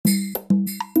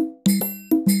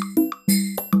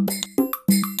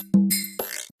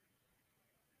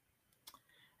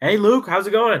Hey Luke, how's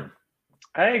it going?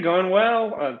 Hey, going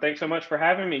well. Thanks so much for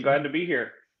having me. Glad to be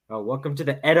here. Welcome to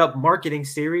the Ed Up Marketing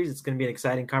Series. It's going to be an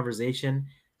exciting conversation.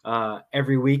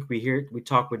 Every week we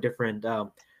talk with different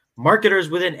marketers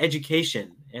within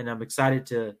education, and I'm excited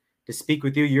to speak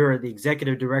with you. You're the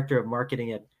executive director of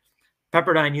marketing at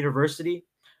Pepperdine University.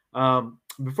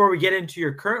 Before we get into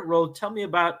your current role, tell me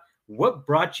about what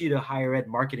brought you to higher ed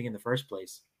marketing in the first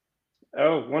place.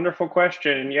 Oh, wonderful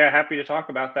question. Yeah, happy to talk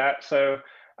about that. So,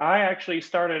 I actually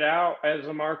started out as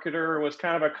a marketer, was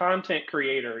kind of a content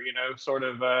creator, sort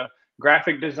of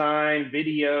graphic design,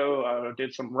 video,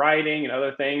 did some writing and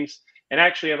other things. And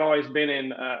actually, I've always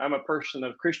been I'm a person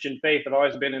of Christian faith. I've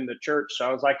always been in the church. So,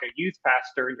 I was like a youth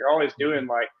pastor, and you're always doing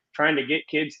like trying to get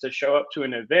kids to show up to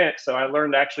an event. So, I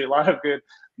learned actually a lot of good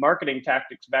marketing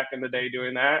tactics back in the day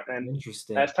doing that. And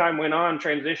Interesting. as time went on,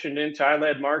 transitioned into I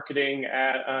led marketing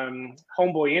at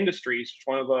Homeboy Industries,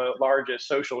 one of the largest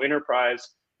social enterprise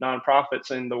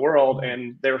nonprofits in the world,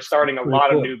 and they were Sounds starting a pretty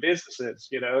lot of cool. new businesses.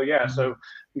 Yeah. Mhm. So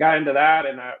got into that,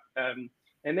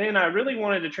 and then I really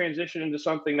wanted to transition into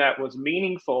something that was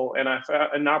meaningful, and I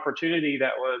found an opportunity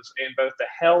that was in both the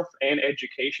health and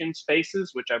education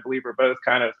spaces, which I believe are both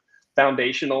kind of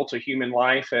foundational to human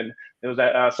life. And it was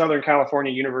at Southern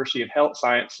California University of Health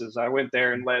Sciences. I went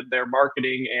there and led their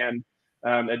marketing and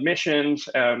admissions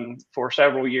for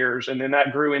several years. And then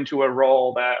that grew into a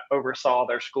role that oversaw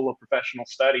their School of Professional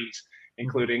Studies, Mhm.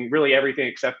 including really everything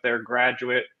except their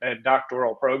graduate and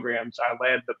doctoral programs. I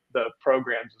led the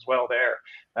programs as well there.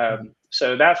 Mhm.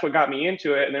 So that's what got me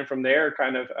into it. And then from there,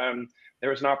 there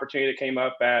was an opportunity that came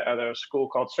up at a school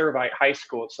called Servite High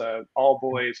School. It's a all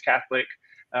boys Catholic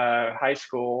high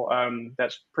school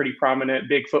that's pretty prominent,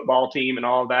 big football team and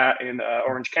all of that in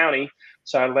Orange County.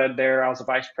 So I led there. I was the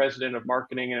vice president of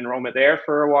marketing and enrollment there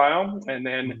for a while, and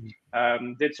then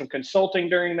Mhm. did some consulting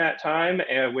during that time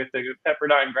with the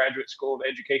Pepperdine Graduate School of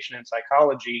Education and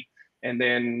Psychology, and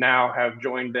then now have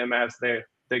joined them as the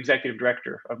executive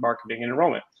director of marketing and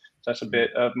enrollment. So that's a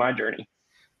bit of my journey.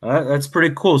 That's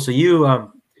pretty cool. So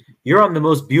you're on the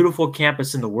most beautiful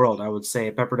campus in the world, I would say.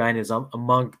 Pepperdine is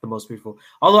among the most beautiful.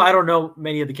 Although I don't know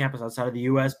many of the campuses outside of the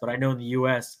U.S., but I know in the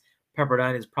U.S.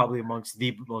 Pepperdine is probably amongst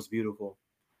the most beautiful.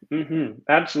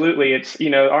 Absolutely. It's,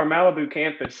 our Malibu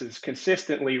campus is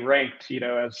consistently ranked,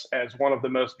 as one of the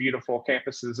most beautiful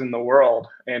campuses in the world.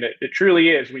 And it truly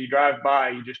is. When you drive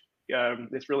by,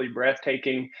 it's really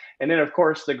breathtaking. And then, of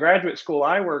course, the graduate school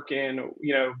I work in,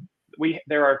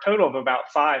 there are a total of about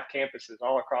five campuses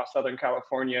all across Southern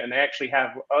California, and they actually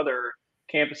have other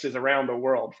campuses around the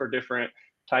world for different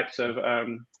types of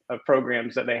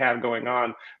programs that they have going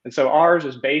on. And so ours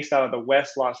is based out of the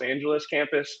West Los Angeles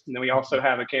campus. And then we also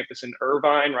have a campus in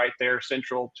Irvine, right there,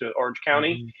 central to Orange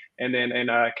County, Mhm. and then in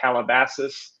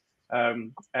Calabasas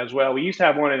as well. We used to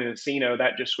have one in Encino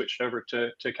that just switched over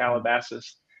to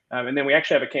Calabasas. And then we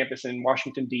actually have a campus in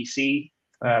Washington, D.C.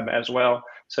 Mhm. As well.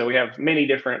 So we have many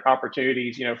different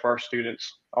opportunities, for our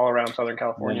students all around Southern Yeah,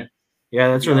 California yeah,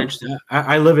 and that's really beyond. interesting.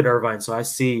 I live in Irvine, so I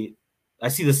see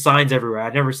the signs everywhere.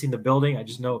 I've never seen the building. I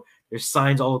just know there's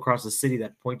signs all across the city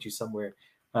that point you somewhere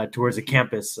towards a Mm-hmm.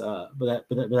 campus. But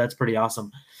that's pretty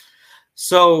awesome.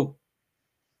 So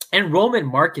enrollment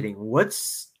marketing, what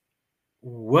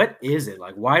is it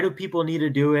like? Why do people need to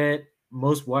do it?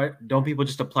 Why don't people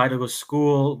just apply to go to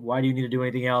school? Why do you need to do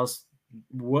anything else?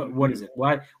 What Mm-hmm. is it?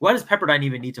 Why does Pepperdine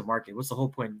even need to market? What's the whole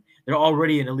point? They're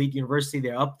already an elite university.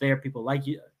 They're up there. People like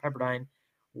you, Pepperdine.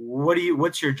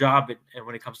 What's your job and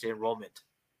when it comes to enrollment?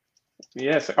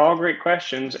 Yes, all great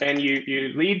questions. And you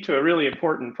lead to a really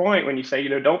important point when you say,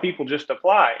 don't people just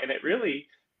apply? And it really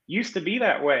used to be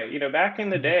that way. Back in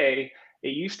the Mhm. day,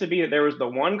 it used to be that there was the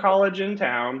one college in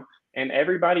town and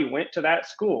everybody went to that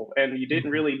school, and you didn't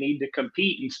Mhm. really need to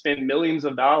compete and spend millions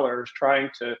of dollars trying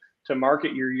to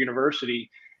market your university.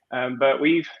 But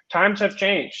we've times have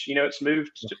changed. It's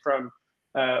moved from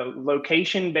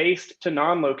location based to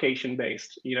non-location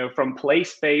based, from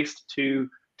place based to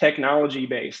technology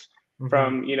based, Mhm.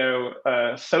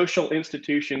 from social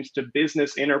institutions to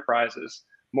business enterprises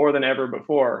more than ever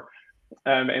before.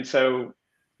 And so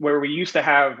where we used to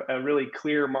have a really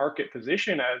clear market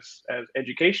position as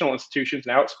educational institutions,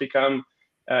 now it's become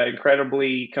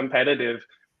incredibly competitive.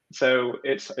 So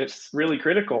it's really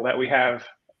critical that we have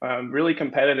really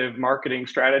competitive marketing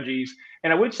strategies.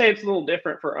 And I would say it's a little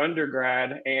different for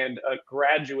undergrad and a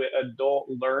graduate adult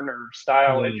learner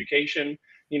style Mhm. education.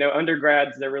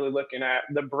 Undergrads, they're really looking at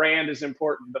the brand is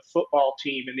important, the football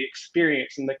team and the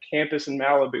experience and the campus in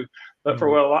Malibu. But for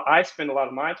Mhm. what I spend a lot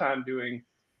of my time doing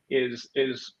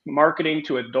is marketing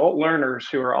to adult learners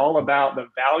who are all about the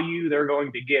value they're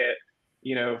going to get,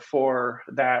 for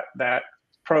that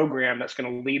program that's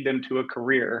going to lead them to a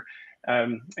career.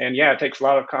 And yeah, it takes a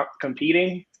lot of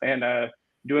competing and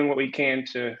doing what we can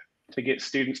to get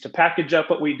students to package up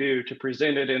what we do, to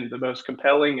present it in the most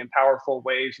compelling and powerful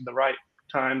ways in the right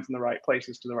times and the right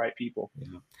places to the right people.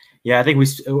 Yeah, I think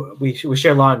we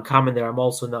share a lot in common there. I'm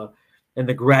also in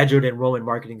the graduate enrollment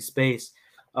marketing space.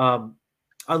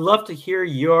 I'd love to hear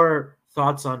your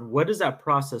thoughts on what does that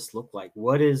process look like?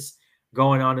 What is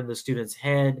going on in the student's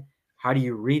head? How do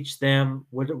you reach them?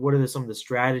 What are some of the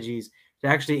strategies to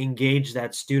actually engage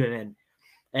that student?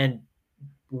 And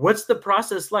what's the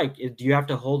process like? Do you have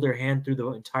to hold their hand through the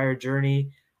entire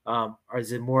journey? Or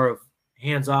is it more of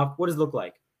hands off? What does it look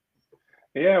like?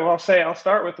 Yeah, well, I'll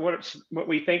start with what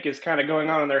we think is kind of going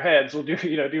on in their heads. We'll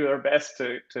do our best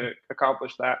to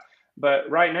accomplish that. But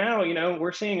right now,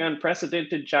 we're seeing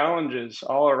unprecedented challenges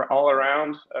all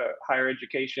around higher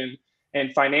education,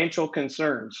 and financial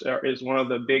concerns is one of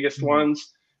the biggest Mhm.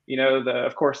 ones.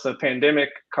 Of course, the pandemic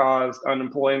caused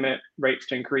unemployment rates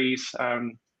to increase.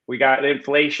 We got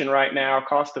inflation right now,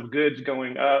 cost of goods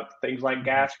going up, things like Mhm.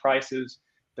 gas prices.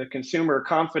 The consumer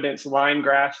confidence line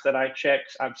graphs that I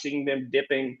checked, I've seen them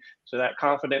dipping. So that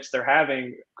confidence they're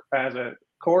having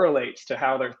correlates to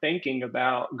how they're thinking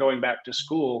about going back to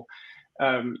school.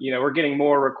 We're getting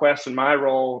more requests in my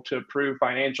role to approve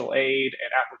financial aid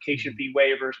and application Mhm. fee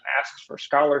waivers and asks for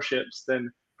scholarships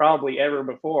than probably ever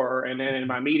before. And then in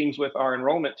my meetings with our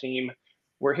enrollment team,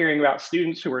 we're hearing about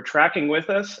students who are tracking with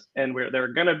us and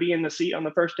they're going to be in the seat on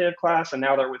the first day of class, and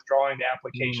now they're withdrawing the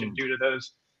application Mhm. due to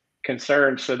those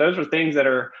concerns. So those are things that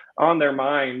are on their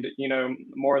mind,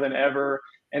 more than ever.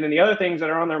 And then the other things that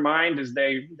are on their mind is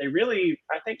they really,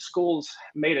 I think schools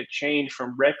made a change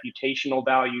from reputational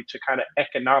value to kind of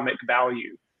economic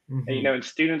value. Mhm. And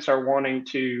students are wanting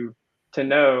to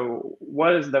know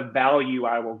what is the value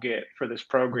I will get for this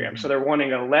program. So Mhm. they're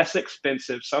wanting a less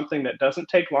expensive, something that doesn't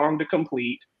take long to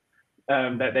complete,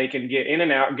 that Mhm. they can get in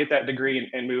and out, get that degree,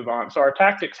 and move on. So our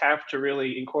tactics have to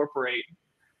really incorporate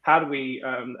how do we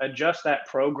adjust that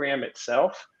program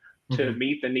itself to Mhm.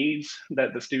 meet the needs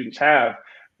that the students have.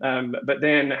 But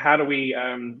then how do we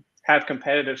have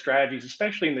competitive strategies,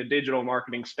 especially in the digital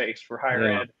marketing space for higher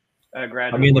Yeah. ed I mean,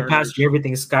 graduate in the past learners? year,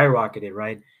 everything skyrocketed,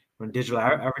 right? When digital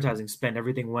advertising spend,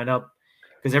 everything went up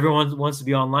because everyone wants to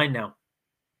be online now.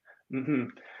 Hmm.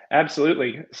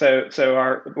 Absolutely. So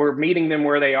we're meeting them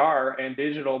where they are, and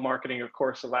digital marketing, of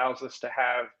course, allows us to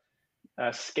have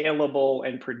scalable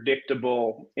and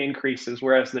predictable increases,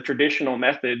 whereas the traditional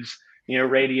methods,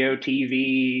 radio,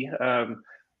 TV,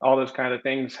 all those kind of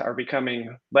things are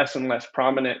becoming less and less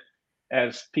prominent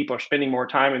as people are spending more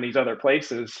time in these other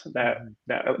places that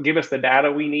Mhm. give us the data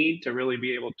we need to really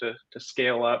be able to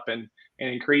scale up and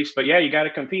increase. But yeah, you got to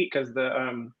compete because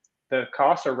the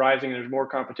costs are rising and there's more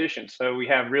competition. So we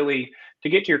have really, to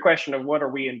get to your question of what are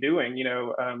we in doing,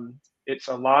 it's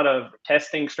a lot of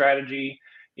testing strategy.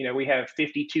 We have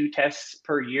 52 tests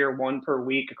per year, one per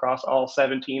week across all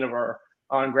 17 of our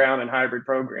on ground and hybrid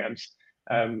programs,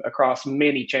 Mhm. across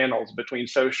many channels between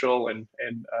social and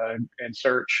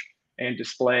search and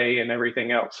display and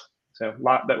everything else. So a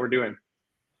lot that we're doing.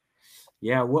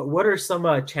 Yeah. What are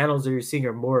some channels that you're seeing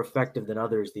are more effective than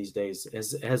others these days?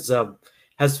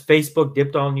 Has Facebook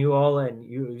dipped on you all, and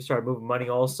you started moving money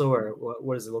also, or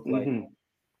what does it look like? Hmm.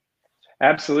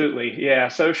 Absolutely. Yeah.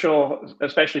 Social,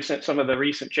 especially since some of the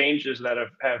recent changes that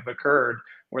have occurred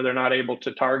where they're not able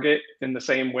to target in the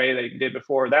same way they did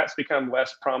before, that's become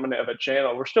less prominent of a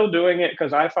channel. We're still doing it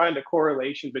because I find a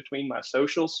correlation between my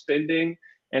social spending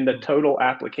and the total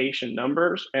application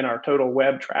numbers and our total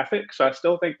web traffic. So I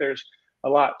still think there's a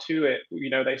lot to it.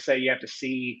 They say you have to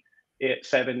see it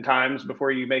 7 times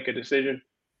before you make a decision.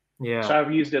 So Yeah.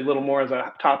 I've used it a little more as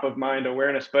a top of mind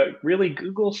awareness, but really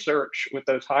Google search with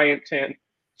those high intent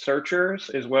searchers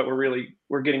is what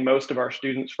we're getting most of our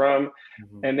students from.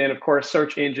 Mhm. And then of course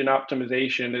search engine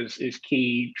optimization is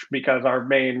key because our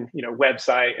main,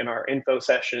 website and our info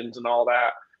sessions and all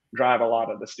that drive a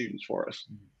lot of the students for us.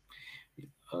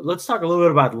 Let's talk a little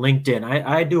bit about LinkedIn.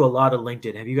 I do a lot of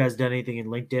LinkedIn. Have you guys done anything in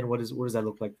LinkedIn? What does that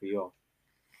look like for you all?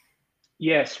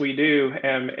 Yes, we do.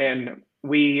 And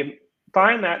we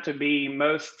find that to be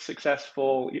most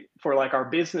successful for like our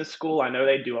business school. I know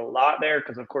they do a lot there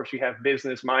because, of course, you have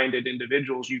business minded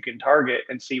individuals you can target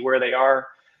and see where they are.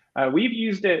 We've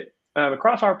used it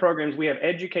across our programs. We have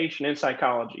education and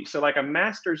psychology. So, like a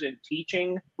master's in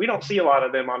teaching, we don't see a lot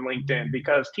of them on LinkedIn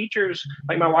because teachers,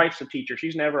 like my wife's a teacher,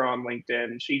 she's never on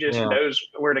LinkedIn. She just Yeah. knows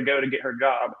where to go to get her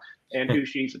job and who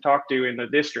she needs to talk to in the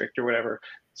district or whatever.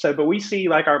 So, but we see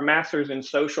like our masters in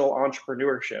social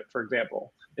entrepreneurship, for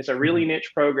example. It's a really Mhm.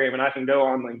 niche program, and I can go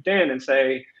on LinkedIn and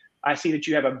say, I see that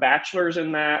you have a bachelor's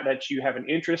in that you have an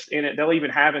interest in it. They'll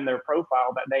even have in their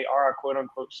profile that they are a quote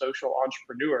unquote social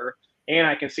entrepreneur. And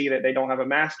I can see that they don't have a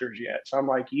master's yet. So I'm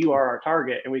like, you are our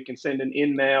target, and we can send an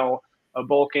in-mail, a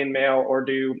bulk in-mail, or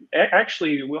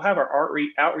actually, we'll have our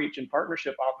outreach and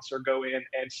partnership officer go in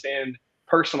and send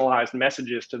personalized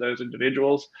messages to those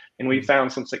individuals. And we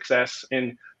found some success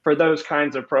in for those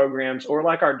kinds of programs, or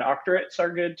like our doctorates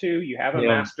are good too. You have a Yeah.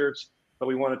 master's, but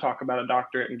we want to talk about a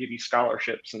doctorate and give you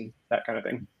scholarships and that kind of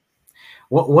thing.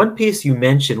 One piece you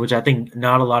mentioned, which I think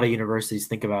not a lot of universities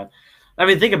think about, I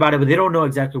mean, think about it, but they don't know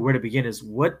exactly where to begin, is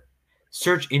what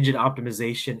search engine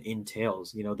optimization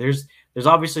entails. There's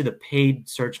obviously the paid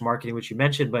search marketing, which you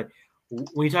mentioned, but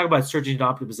when you talk about search engine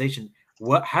optimization,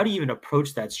 how do you even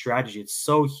approach that strategy? It's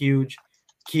so huge,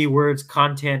 keywords,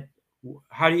 content.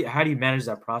 How do you manage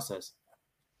that process?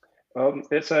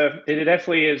 It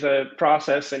definitely is a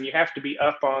process, and you have to be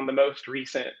up on the most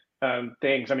recent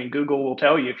things. I mean, Google will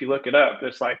tell you if you look it up.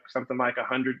 There's like something like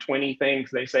 120 things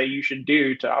they say you should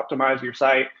do to optimize your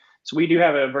site. So we do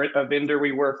have a vendor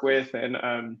we work with, and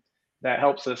that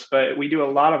helps us. But we do a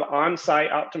lot of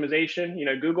on-site optimization.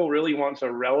 Google really wants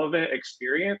a relevant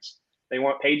experience. They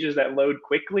want pages that load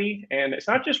quickly, and it's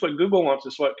not just what Google wants;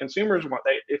 it's what consumers want.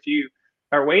 If you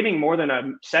are waiting more than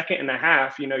a second and a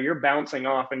half, you're bouncing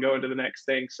off and going to the next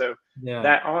thing. So Yeah.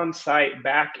 that on-site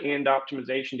back end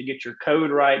optimization to get your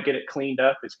code right, get it cleaned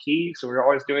up is key. So we're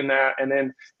always doing that. And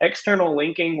then external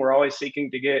linking, we're always seeking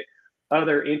to get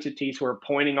other entities who are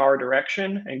pointing our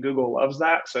direction, and Google loves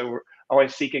that. So we're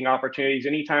always seeking opportunities.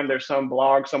 Anytime there's some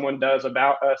blog someone does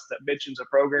about us that mentions a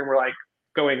program, we're like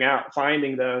going out,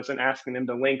 finding those and asking them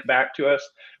to link back to us.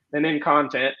 And then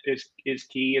content is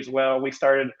key as well.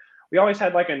 We always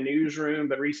had like a newsroom,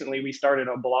 but recently we started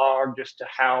a blog just to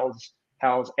house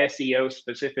SEO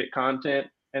specific content.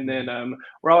 And then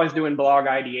we're always doing blog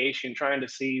ideation, trying to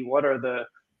see what are the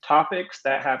topics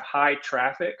that have high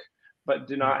traffic, but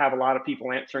do not have a lot of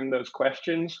people answering those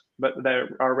questions, but that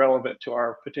are relevant to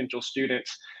our potential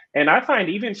students. And I find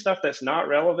even stuff that's not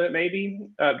relevant maybe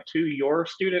to your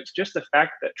students, just the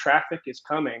fact that traffic is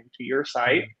coming to your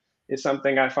site is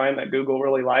something I find that Google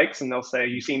really likes, and they'll say,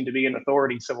 you seem to be an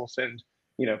authority, so we'll send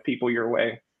people your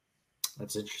way.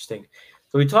 That's interesting.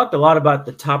 So we talked a lot about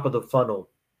the top of the funnel.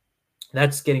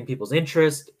 That's getting people's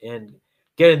interest and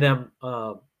getting them,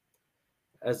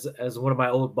 as one of my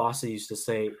old bosses used to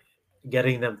say,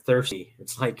 getting them thirsty.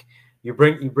 It's like you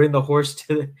bring the horse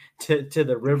to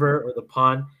the river or the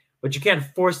pond, but you can't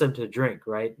force them to drink,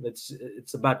 right?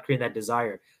 It's about creating that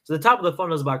desire. So the top of the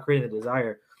funnel is about creating the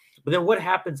desire. But then what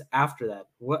happens after that?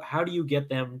 How do you get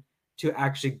them to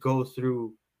actually go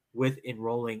through with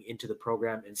enrolling into the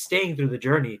program and staying through the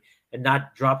journey and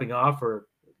not dropping off or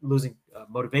losing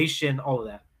motivation, all of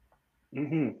that?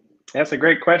 Mm-hmm. That's a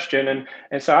great question,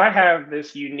 and so I have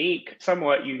this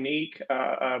somewhat unique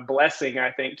blessing,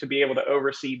 I think, to be able to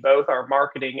oversee both our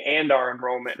marketing and our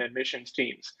enrollment and admissions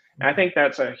teams. And I think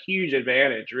that's a huge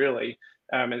advantage, really.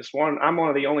 I'm one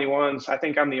of the only ones. I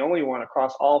think I'm the only one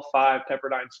across all 5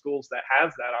 Pepperdine schools that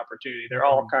has that opportunity. They're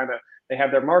all they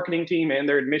have their marketing team and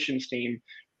their admissions team.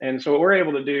 And so what we're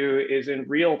able to do is in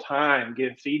real time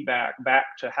give feedback back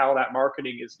to how that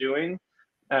marketing is doing,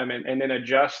 and then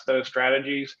adjust those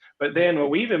strategies. But then what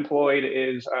we've employed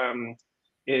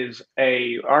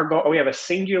our goal. We have a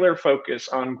singular focus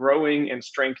on growing and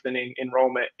strengthening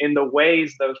enrollment in the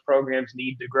ways those programs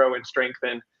need to grow and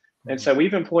strengthen. And so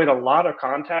we've employed a lot of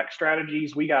contact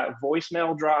strategies. We got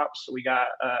voicemail drops. We got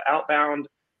outbound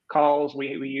calls. We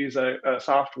use a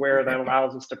software that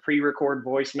allows us to pre-record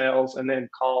voicemails and then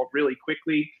call really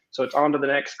quickly. So it's on to the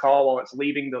next call while it's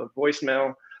leaving the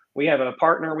voicemail. We have a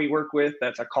partner we work with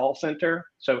that's a call center.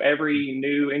 So every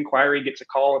new inquiry gets a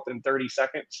call within 30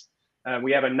 seconds.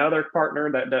 We have another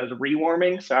partner that does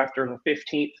rewarming. So after the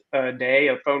 15th day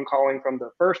of phone calling from the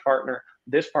first partner,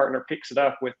 this partner picks it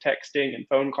up with texting and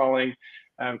phone calling,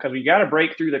 because we got to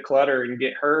break through the clutter and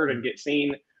get heard and get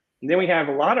seen. And then we have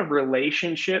a lot of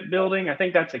relationship building. I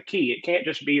think that's a key. It can't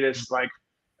just be this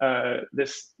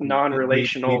this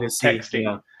non-relational texting.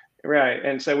 Yeah. Right.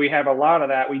 And so we have a lot of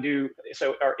that.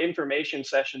 So our information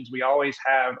sessions, we always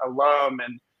have alum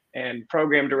and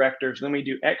program directors. Then we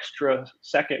do extra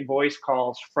second voice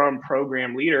calls from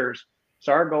program leaders.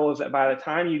 So our goal is that by the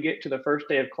time you get to the first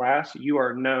day of class, you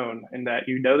are known, and that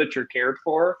you know that you're cared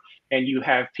for, and you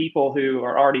have people who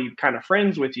are already kind of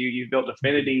friends with you. You've built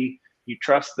affinity, you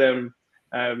trust them.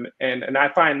 And I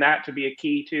find that to be a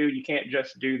key too. You can't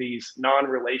just do these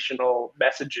non-relational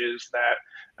messages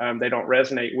that they don't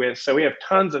resonate with. So we have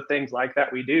tons of things like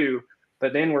that we do,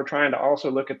 but then we're trying to also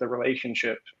look at the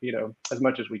relationship, as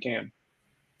much as we can.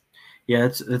 Yeah,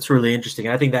 that's really interesting.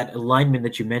 I think that alignment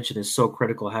that you mentioned is so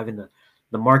critical, having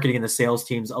the marketing and the sales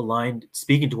teams aligned,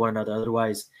 speaking to one another.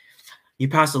 Otherwise, you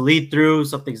pass a lead through,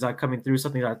 something's not coming through,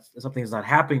 something's not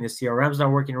happening, the CRM's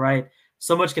not working right.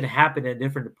 So much can happen in a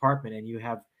different department and you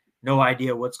have no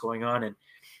idea what's going on. And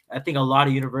I think a lot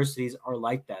of universities are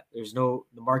like that. The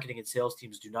marketing and sales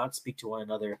teams do not speak to one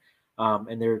another.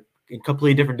 And they're in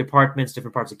completely different departments,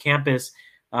 different parts of campus.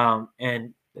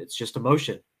 And it's just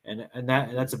emotion. And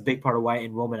that's a big part of why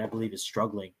enrollment, I believe, is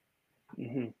struggling.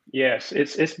 Mm-hmm. Yes,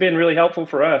 it's been really helpful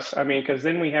for us. I mean, because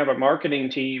then we have a marketing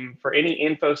team for any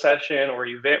info session or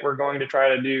event we're going to try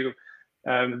to do.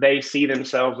 They see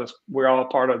themselves as we're all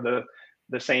part of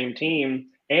the same team,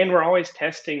 and we're always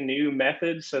testing new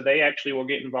methods. So they actually will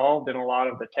get involved in a lot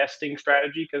of the testing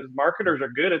strategy because marketers are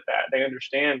good at that. They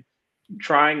understand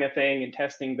trying a thing and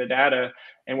testing the data,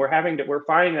 and we're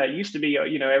finding that it used to be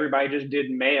everybody just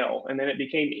did mail and then it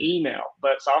became email,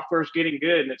 but software's getting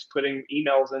good and it's putting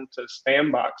emails into spam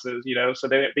boxes, so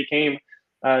then it became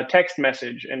text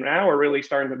message, and now we're really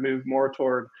starting to move more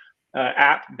toward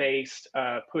app based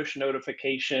push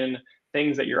notification,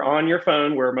 things that you're on your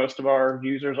phone where most of our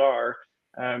users are,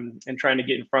 and trying to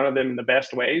get in front of them in the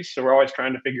best ways. So we're always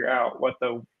trying to figure out what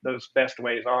those best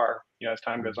ways are, as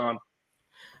time goes on.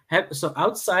 So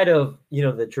outside of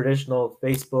the traditional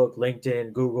Facebook,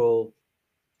 LinkedIn, Google,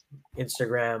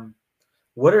 Instagram,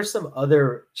 what are some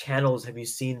other channels have you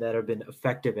seen that have been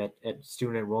effective at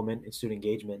student enrollment and student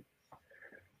engagement?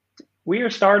 We are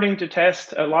starting to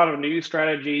test a lot of new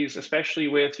strategies, especially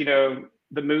with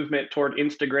the movement toward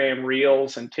Instagram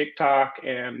Reels and TikTok,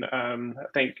 and I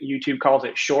think YouTube calls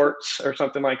it Shorts or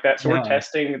something like that. So we're Yeah.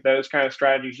 testing those kind of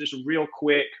strategies, just real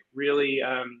quick, really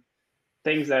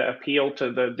things that appeal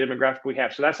to the demographic we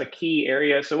have. So that's a key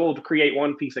area. So we'll create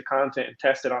one piece of content and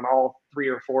test it on all 3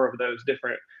 or 4 of those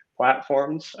different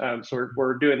platforms. So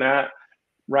we're doing that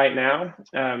right now.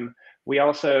 We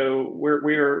also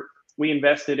we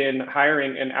invested in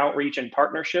hiring an outreach and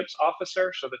partnerships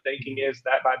officer. So the thinking is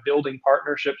that by building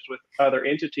partnerships with other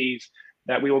entities,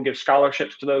 that we will give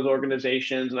scholarships to those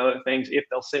organizations and other things if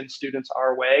they'll send students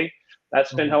our way.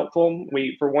 That's been Mhm. helpful.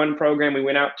 For one program, we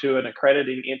went out to an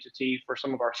accrediting entity for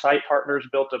some of our site partners,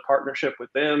 built a partnership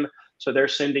with them. So they're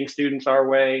sending students our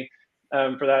way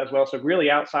for that as well. So really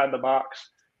outside the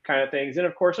box kind of things. And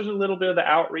of course, there's a little bit of the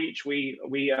outreach. We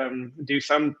do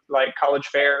some like college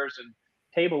fairs and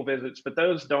table visits, but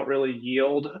those don't really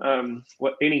yield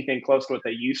what anything close to what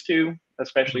they used to,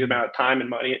 especially the Mhm. amount of time and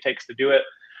money it takes to do it.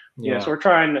 So Yeah.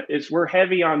 we're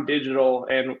heavy on digital,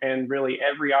 and really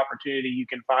every opportunity you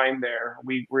can find there,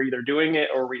 we're either doing it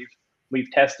or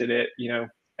we've tested it,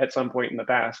 at some point in the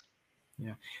past.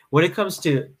 Yeah. When it comes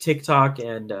to TikTok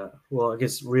and well, I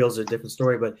guess Reels are a different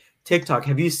story, but TikTok,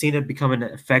 have you seen it become an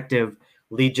effective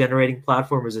lead generating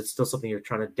platform, or is it still something you're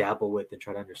trying to dabble with and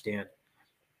try to understand?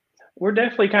 We're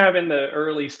definitely kind of in the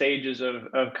early stages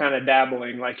of kind of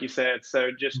dabbling, like you said.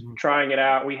 So just Mhm. trying it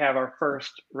out. We have our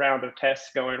first round of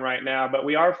tests going right now, but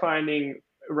we are finding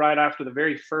right after the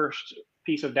very first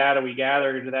piece of data we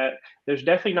gathered that there's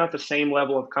definitely not the same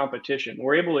level of competition.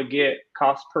 We're able to get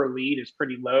cost per lead is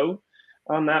pretty low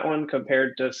on that one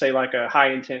compared to say like a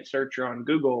high intent searcher on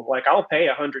Google. Like I'll pay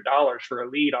 $100 for a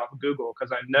lead off Google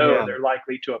because I know Yeah. they're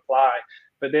likely to apply.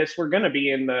 But we're going to be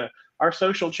in our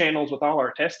social channels with all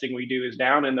our testing we do is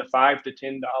down in the $5 to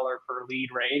 $10 per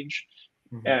lead range.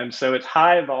 Mhm. And so it's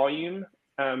high volume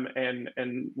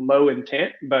and low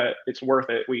intent, but it's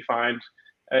worth it, we find,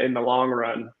 in the long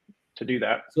run to do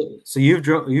that. So you've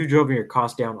driven your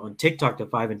cost down on TikTok to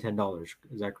 $5 and $10.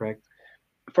 Is that correct?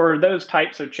 For those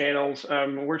types of channels,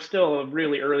 we're still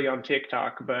really early on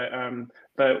TikTok,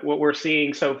 but what we're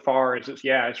seeing so far is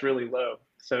it's really low.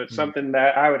 So it's Mm. something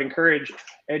that I would encourage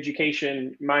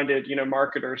education-minded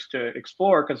marketers to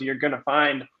explore because you're going to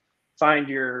find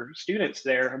your students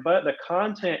there, but the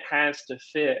content has to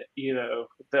fit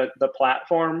the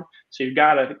platform. So you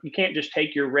can't just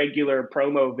take your regular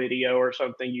promo video or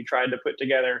something you tried to put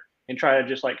together and try to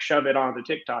just like shove it onto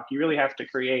TikTok. You really have to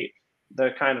create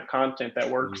the kind of content that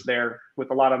works there with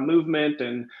a lot of movement,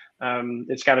 and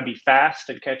it's got to be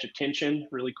fast and catch attention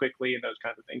really quickly and those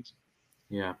kinds of things.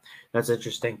 Yeah, that's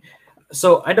interesting.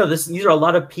 So I know these are a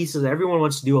lot of pieces. Everyone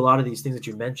wants to do a lot of these things that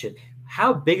you mentioned.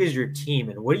 How big is your team,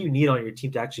 and what do you need on your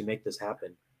team to actually make this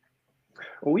happen?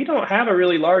 Well, we don't have a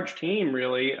really large team,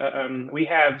 really. We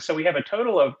have a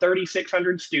total of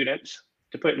 3,600 students.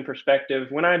 To put in perspective,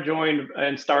 when I joined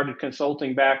and started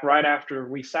consulting back right after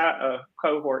we sat a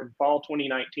cohort in fall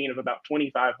 2019 of about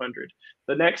 2,500.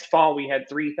 The next fall we had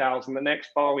 3,000. The next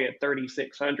fall we had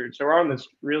 3,600. So we're on this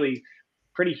really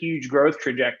pretty huge growth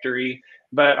trajectory.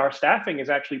 but our staffing is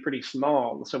actually pretty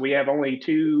small. So we have only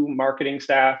 2 marketing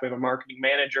staff. We have a marketing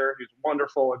manager who's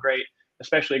wonderful,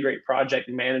 especially a great project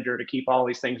manager to keep all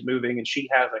these things moving. And she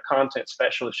has a content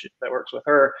specialist that works with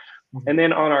her. Mhm. And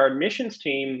then on our admissions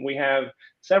team, we have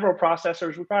several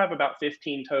processors. We probably have about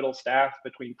 15 total staff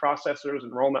between processors,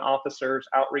 enrollment officers,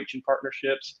 outreach and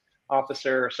partnerships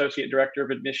officer, associate director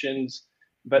of admissions.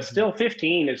 But Mhm. still,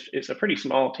 15 is a pretty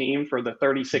small team for the Sure.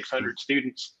 3,600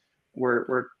 students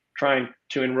we're trying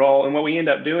to enroll. And what we end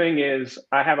up doing is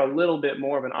I have a little bit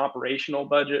more of an operational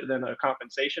budget than a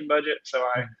compensation budget. So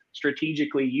I Mhm.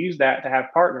 strategically use that to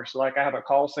have partners. So like I have a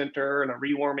call center and a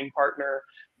rewarming partner,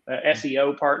 a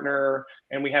SEO partner,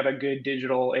 and we have a good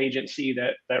digital agency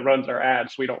that runs our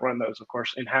ads. We don't run those, of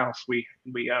course, in house. We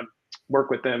work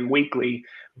with them weekly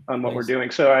on what we're Nice.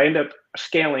 doing. So I end up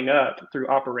scaling up through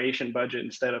operation budget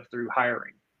instead of through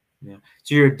hiring. Yeah.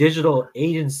 So your digital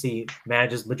agency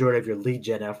manages majority of your lead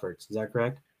gen efforts. Is that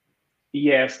correct?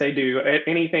 Yes, they do.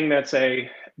 Anything that's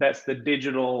the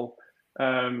digital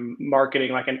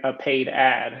marketing, like a paid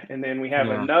ad. And then we have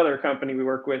Yeah. another company we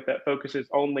work with that focuses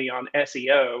only on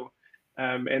SEO.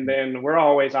 And then we're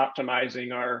always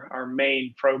optimizing our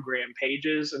main program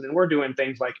pages. And then we're doing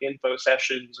things like info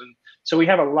sessions. And so we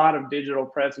have a lot of digital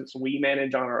presence we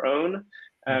manage on our own.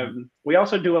 Mhm. We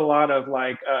also do a lot of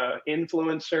like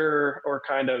influencer or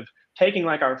kind of taking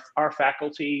like our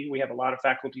faculty. We have a lot of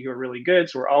faculty who are really good.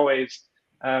 So we're always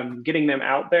getting them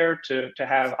out there to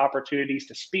have opportunities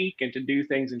to speak and to do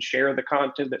things and share the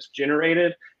content that's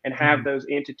generated and have Mhm. those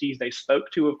entities they spoke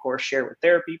to, of course, share with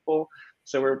their people.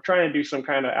 So we're trying to do some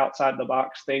kind of outside the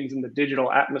box things in the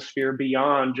digital atmosphere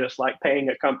beyond just like paying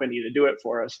a company to do it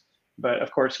for us. But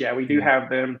of course, yeah, we do Yeah. have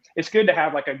them. It's good to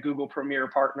have like a Google Premier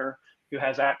partner who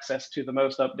has access to the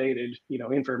most updated,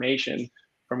 information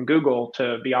from Google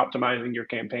to be optimizing your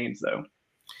campaigns, though.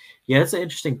 Yeah, that's an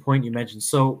interesting point you mentioned.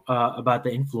 So about the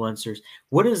influencers,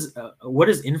 what does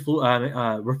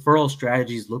referral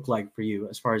strategies look like for you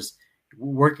as far as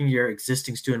working your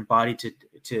existing student body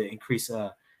to increase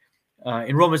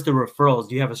enrollments through referrals?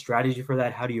 Do you have a strategy for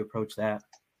that? How do you approach that?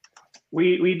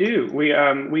 We do. We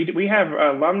have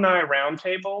alumni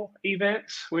roundtable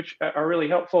events, which are really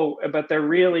helpful, but they're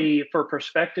really for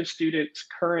prospective students,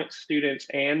 current students,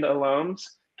 and alums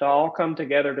to all come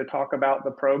together to talk about the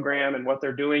program and what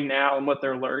they're doing now and what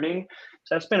they're learning.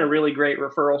 So that's been a really great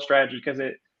referral strategy because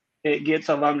it gets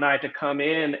alumni to come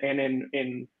in and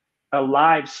in a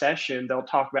live session they'll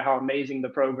talk about how amazing the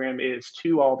program is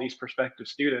to all these prospective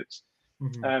students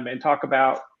Hmm. and talk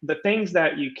about the things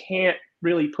that you can't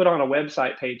really put on a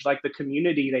website page, like the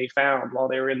community they found while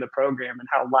they were in the program and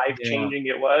how life Yeah. changing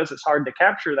it was. It's hard to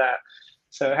capture that.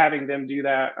 So having them do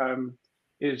that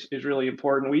is really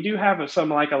important. We do have some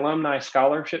like alumni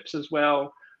scholarships as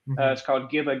well. Hmm. It's called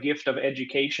Give a Gift of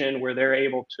Education, where they're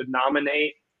able to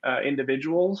nominate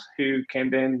individuals who can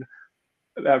then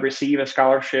receive a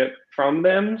scholarship from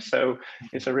them. So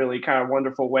it's a really kind of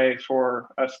wonderful way for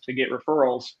us to get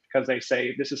referrals because they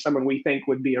say this is someone we think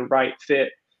would be a right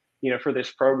fit, for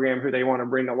this program who they want to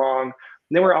bring along. And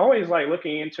then we're always like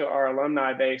looking into our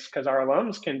alumni base because our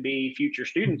alums can be future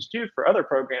students too for other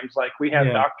programs. Like we have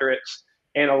Yeah. doctorates,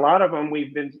 and a lot of them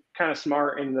we've been kind of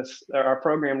smart in this. Our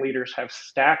program leaders have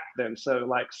stacked them, so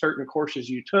like certain courses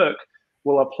you took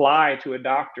will apply to a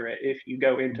doctorate if you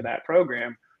go into that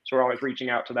program. So we're always reaching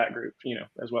out to that group,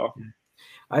 as well.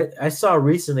 I saw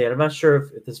recently, and I'm not sure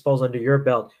if this falls under your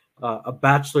belt, a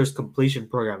bachelor's completion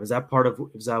program. Is that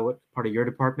what part of your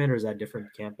department, or is that a different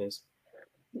campus?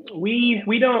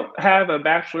 We don't have a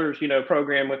bachelor's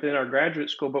program within our graduate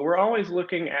school, but we're always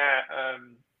looking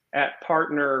at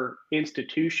partner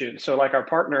institutions. So like our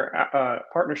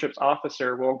partnerships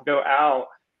officer will go out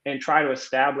and try to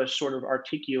establish sort of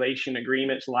articulation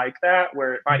agreements like that,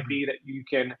 where it might Mhm. be that you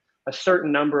can a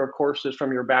certain number of courses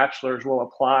from your bachelor's will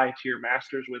apply to your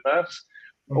master's with us.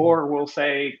 Mhm. Or we'll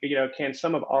say, can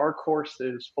some of our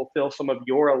courses fulfill some of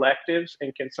your electives,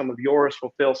 and can some of yours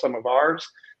fulfill some of ours?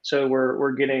 So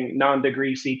we're getting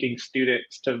non-degree seeking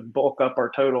students to bulk up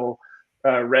our total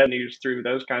revenues through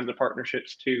those kinds of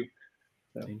partnerships too.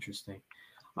 So Interesting.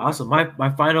 yeah. Awesome. My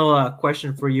final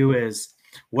question for you is,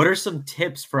 what are some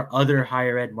tips for other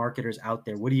higher ed marketers out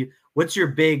there? What's your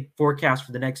big forecast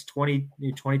for the next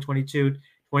 2022,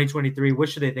 2023? What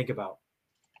should they think about?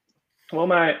 Well,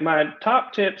 my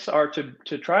top tips are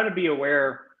to try to be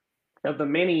aware of the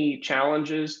many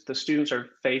challenges the students are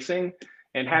facing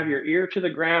and have Mhm. your ear to the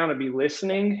ground and be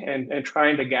listening and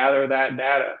trying to gather that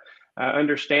data.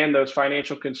 Understand those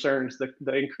financial concerns,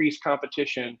 the increased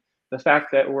competition, the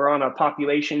fact that we're on a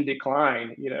population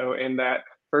decline, and that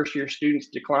first year students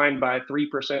declined by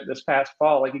 3% this past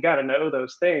fall. Like you got to know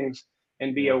those things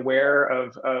and be aware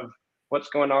of what's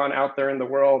going on out there in the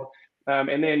world.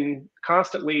 And then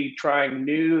constantly trying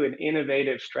new and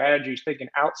innovative strategies, thinking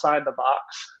outside the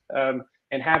box,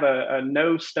 and have a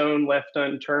no stone left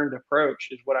unturned approach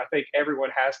is what I think everyone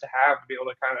has to have to be able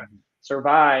to kind of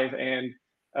survive and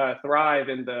thrive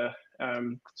in the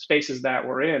spaces that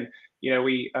we're in.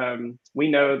 We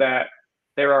know that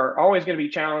there are always going to be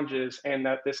challenges and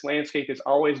that this landscape is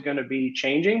always going to be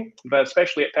changing, but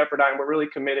especially at Pepperdine, we're really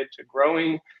committed to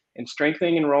growing and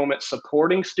strengthening enrollment,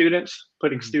 supporting students,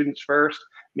 putting students first,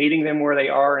 meeting them where they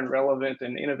are in relevant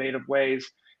and innovative ways.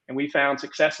 And we found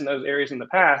success in those areas in the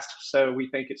past. So we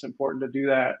think it's important to do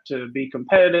that, to be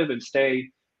competitive and stay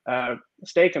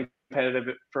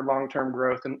competitive for long-term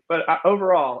growth. But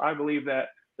overall, I believe that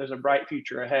there's a bright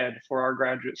future ahead for our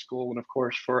graduate school and, of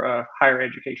course, for higher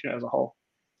education as a whole.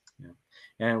 Yeah.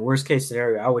 And worst case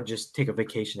scenario, I would just take a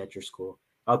vacation at your school.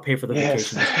 I'll pay for the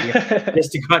vacation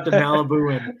just to go out to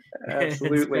Malibu and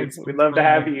absolutely. We'd love to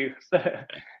have you.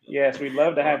 Yes, we'd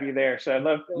love to have you there. So I'd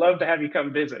love to have you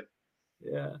come visit.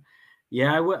 Yeah.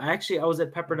 I was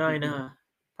at Pepperdine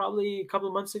probably a couple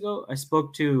of months ago. I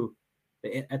spoke to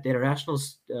at the International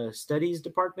Studies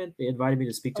Department. They invited me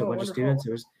to speak to a bunch of students.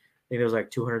 I think there was like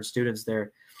 200 students there.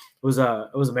 It was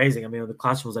amazing. I mean, the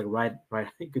classroom was like right.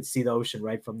 You could see the ocean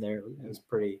right from there. It was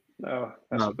pretty.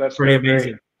 That's pretty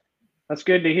amazing. That's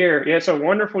good to hear. Yeah, it's a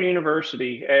wonderful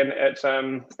university, and it's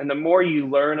and the more you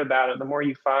learn about it, the more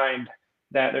you find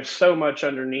that there's so much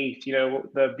underneath.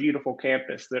 The beautiful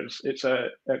campus. It's a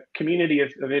community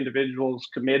of individuals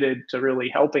committed to really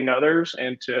helping others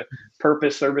and to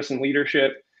purpose, service, and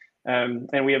leadership.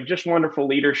 And we have just wonderful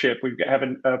leadership. We have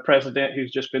a president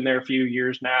who's just been there a few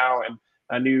years now, and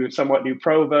a somewhat new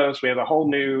provost. We have a whole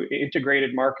new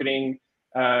integrated marketing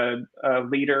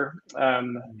leader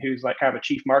who's like kind of a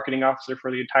chief marketing officer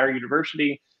for the entire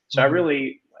university. So I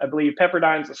believe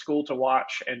Pepperdine's a school to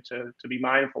watch and to be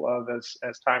mindful of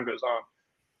as time goes on.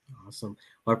 Awesome.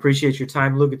 Well, I appreciate your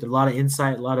time, Luke. It's a lot of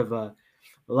insight, a lot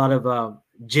of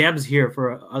gems here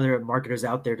for other marketers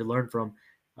out there to learn from.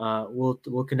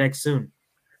 We'll connect soon.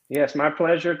 Yes, my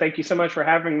pleasure. Thank you so much for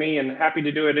having me, and happy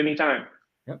to do it anytime.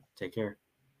 Yep. Take care.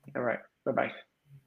 All right. Bye-bye.